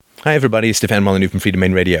Hi, everybody. Stefan Molyneux from Freedom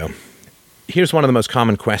Main Radio. Here's one of the most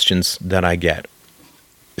common questions that I get.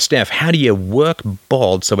 Steph, how do you work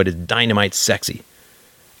bald so it is dynamite sexy?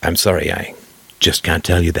 I'm sorry, I just can't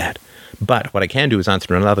tell you that. But what I can do is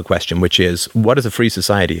answer another question, which is, what is a free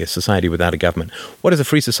society, a society without a government? What does a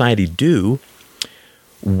free society do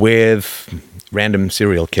with random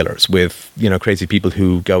serial killers, with, crazy people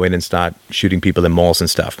who go in and start shooting people in malls and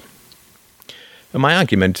stuff? And my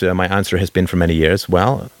argument, my answer has been for many years,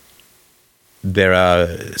 well, there are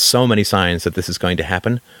so many signs that this is going to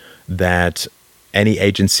happen that any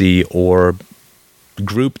agency or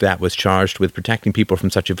group that was charged with protecting people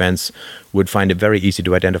from such events would find it very easy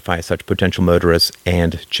to identify such potential murderers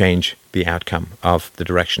and change the outcome of the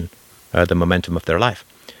direction, the momentum of their life.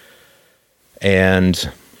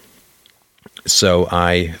 And so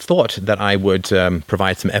I thought that I would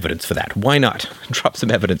provide some evidence for that. Why not drop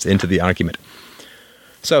some evidence into the argument?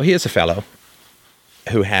 So here's a fellow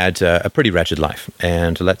who had a pretty wretched life,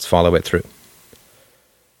 and let's follow it through.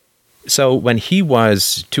 So when he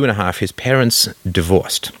was 2.5, his parents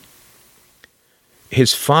divorced.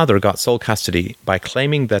 His father got sole custody by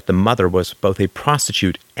claiming that the mother was both a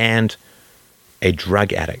prostitute and a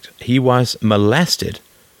drug addict. He was molested,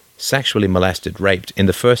 sexually molested, raped in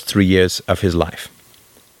the first 3 years of his life.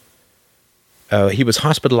 He was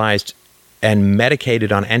hospitalized and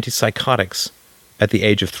medicated on antipsychotics at the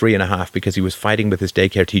age of 3.5 because he was fighting with his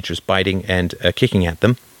daycare teachers, biting and kicking at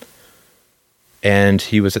them. And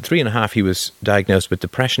he was at 3.5, he was diagnosed with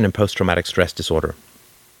depression and post-traumatic stress disorder.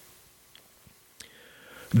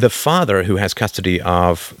 The father, who has custody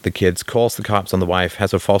of the kids, calls the cops on the wife,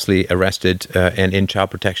 has her falsely arrested and in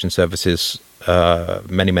child protection services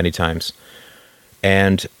many, many times.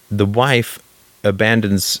 And the wife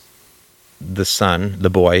abandons the son,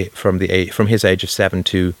 the boy, from his age of 7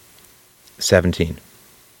 to 17.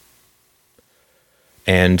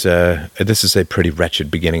 And this is a pretty wretched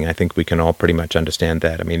beginning. I think we can all pretty much understand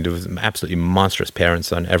that. I mean, there was absolutely monstrous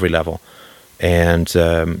parents on every level. And,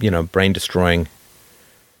 brain-destroying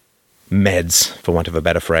meds, for want of a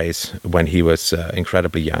better phrase, when he was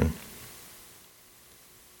incredibly young.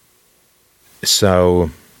 So,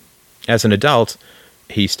 as an adult,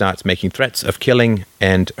 he starts making threats of killing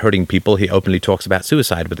and hurting people. He openly talks about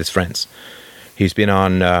suicide with his friends. He's been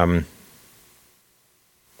on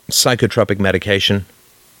psychotropic medication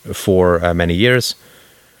for many years.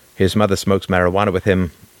 His mother smokes marijuana with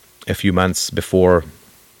him a few months before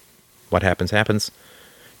what happens.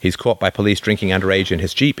 He's caught by police drinking underage in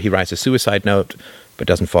his Jeep. He writes a suicide note, but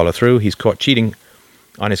doesn't follow through. He's caught cheating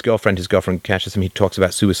on his girlfriend. His girlfriend catches him. He talks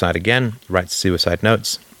about suicide again, writes suicide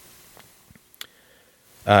notes.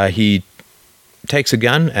 He takes a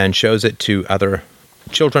gun and shows it to other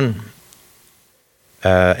children.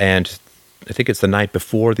 And I think it's the night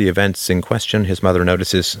before the events in question, his mother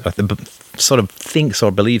notices, sort of thinks or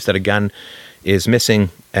believes that a gun is missing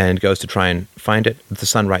and goes to try and find it. The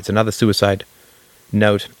son writes another suicide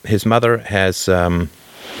note. His mother has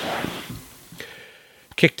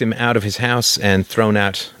kicked him out of his house and thrown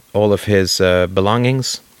out all of his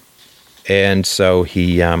belongings. And so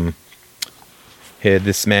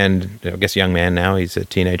this man, I guess young man now, he's a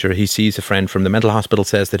teenager, he sees a friend from the mental hospital,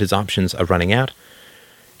 says that his options are running out.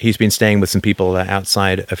 He's been staying with some people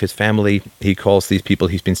outside of his family. He calls these people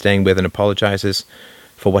he's been staying with and apologizes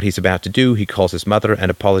for what he's about to do. He calls his mother and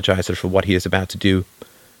apologizes for what he is about to do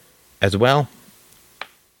as well.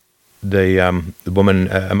 The woman,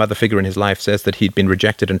 a mother figure in his life, says that he'd been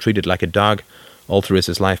rejected and treated like a dog all through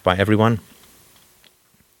his life by everyone.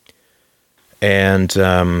 And he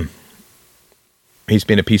says he's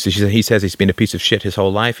been a piece of shit his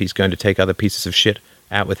whole life. He's going to take other pieces of shit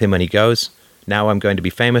out with him when he goes. Now I'm going to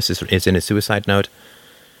be famous is in his suicide note.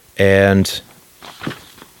 And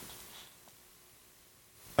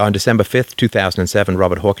on December 5th, 2007,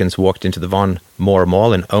 Robert Hawkins walked into the Von Moore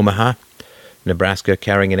Mall in Omaha, Nebraska,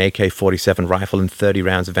 carrying an AK-47 rifle and 30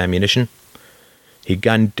 rounds of ammunition. He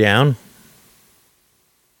gunned down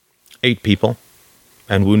 8 people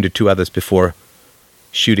and wounded 2 others before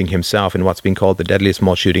shooting himself in what's been called the deadliest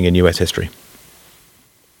mall shooting in U.S. history.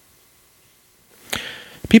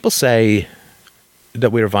 People say that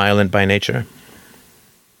we're violent by nature.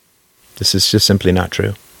 This is just simply not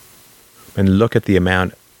true. And look at the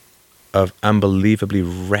amount of unbelievably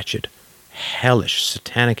wretched, hellish,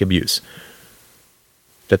 satanic abuse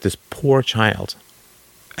that this poor child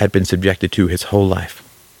had been subjected to his whole life.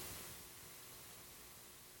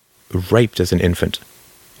 Raped as an infant.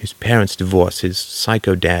 His parents divorce. His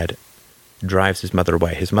psycho dad drives his mother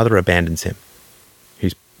away. His mother abandons him.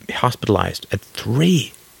 He's hospitalized at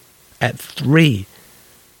 3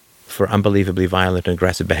 for unbelievably violent and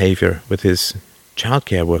aggressive behavior with his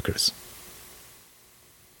childcare workers.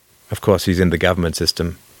 Of course, he's in the government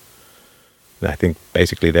system. I think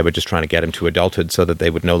basically they were just trying to get him to adulthood so that they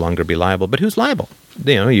would no longer be liable. But who's liable?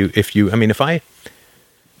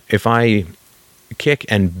 If I kick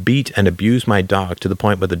and beat and abuse my dog to the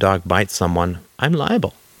point where the dog bites someone, I'm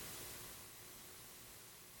liable.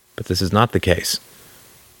 But this is not the case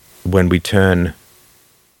when we turn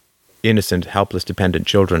innocent, helpless, dependent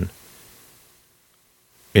children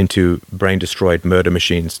into brain-destroyed murder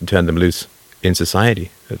machines and turn them loose in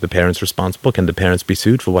society. Are the parents responsible? Can the parents be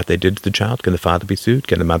sued for what they did to the child? Can the father be sued?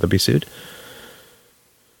 Can the mother be sued?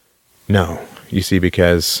 No. You see,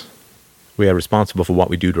 because we are responsible for what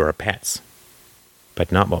we do to our pets,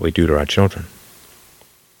 but not what we do to our children.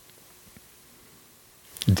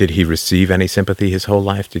 Did he receive any sympathy his whole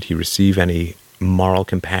life? Did he receive any moral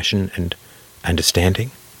compassion and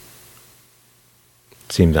understanding?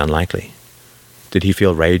 Seems unlikely. Did he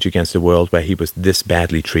feel rage against a world where he was this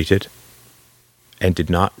badly treated and did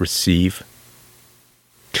not receive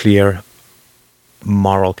clear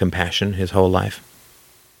moral compassion his whole life?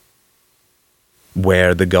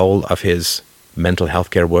 Where the goal of his mental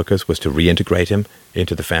health care workers was to reintegrate him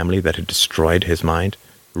into the family that had destroyed his mind,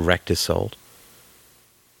 wrecked his soul?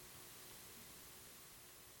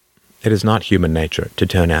 It is not human nature to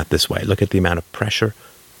turn out this way. Look at the amount of pressure,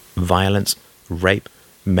 violence, rape,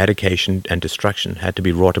 medication, and destruction had to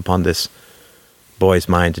be wrought upon this boy's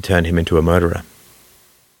mind to turn him into a murderer.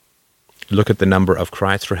 Look at the number of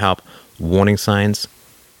cries for help, warning signs,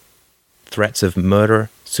 threats of murder,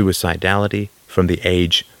 suicidality. From the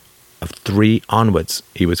age of 3 onwards,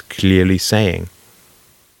 he was clearly saying,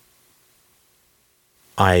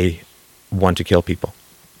 I want to kill people.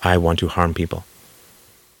 I want to harm people.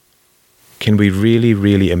 Can we really,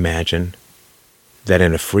 really imagine that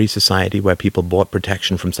in a free society where people bought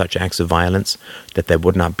protection from such acts of violence, that there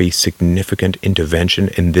would not be significant intervention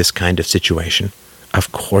in this kind of situation?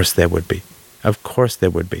 Of course there would be. Of course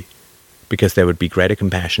there would be. Because there would be greater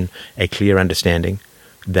compassion, a clear understanding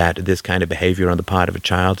that this kind of behavior on the part of a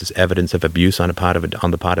child is evidence of abuse on the part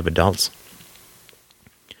of adults.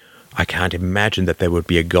 I can't imagine that there would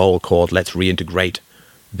be a goal called, let's reintegrate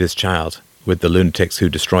this child with the lunatics who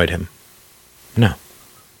destroyed him. No.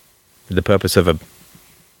 The purpose of a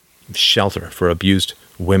shelter for abused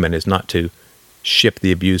women is not to ship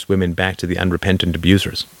the abused women back to the unrepentant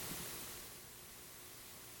abusers.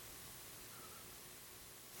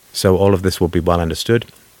 So all of this will be well understood,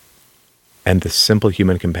 and the simple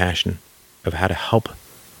human compassion of how to help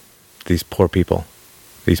these poor people,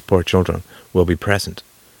 these poor children, will be present.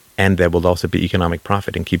 And there will also be economic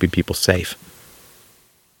profit in keeping people safe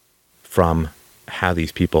from how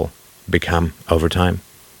these people become over time.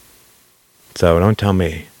 So don't tell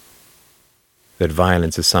me that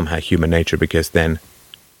violence is somehow human nature, because then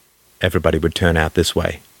everybody would turn out this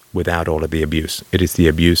way without all of the abuse. It is the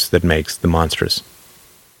abuse that makes the monstrous.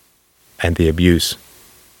 And the abuse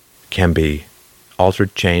can be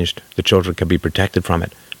altered, changed. The children can be protected from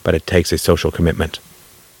it, but it takes a social commitment.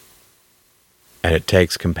 And it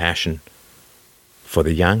takes compassion for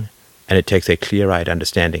the young, and it takes a clear-eyed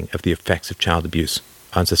understanding of the effects of child abuse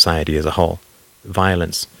on society as a whole.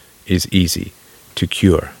 Violence is easy to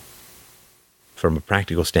cure from a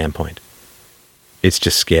practical standpoint. It's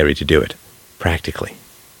just scary to do it practically.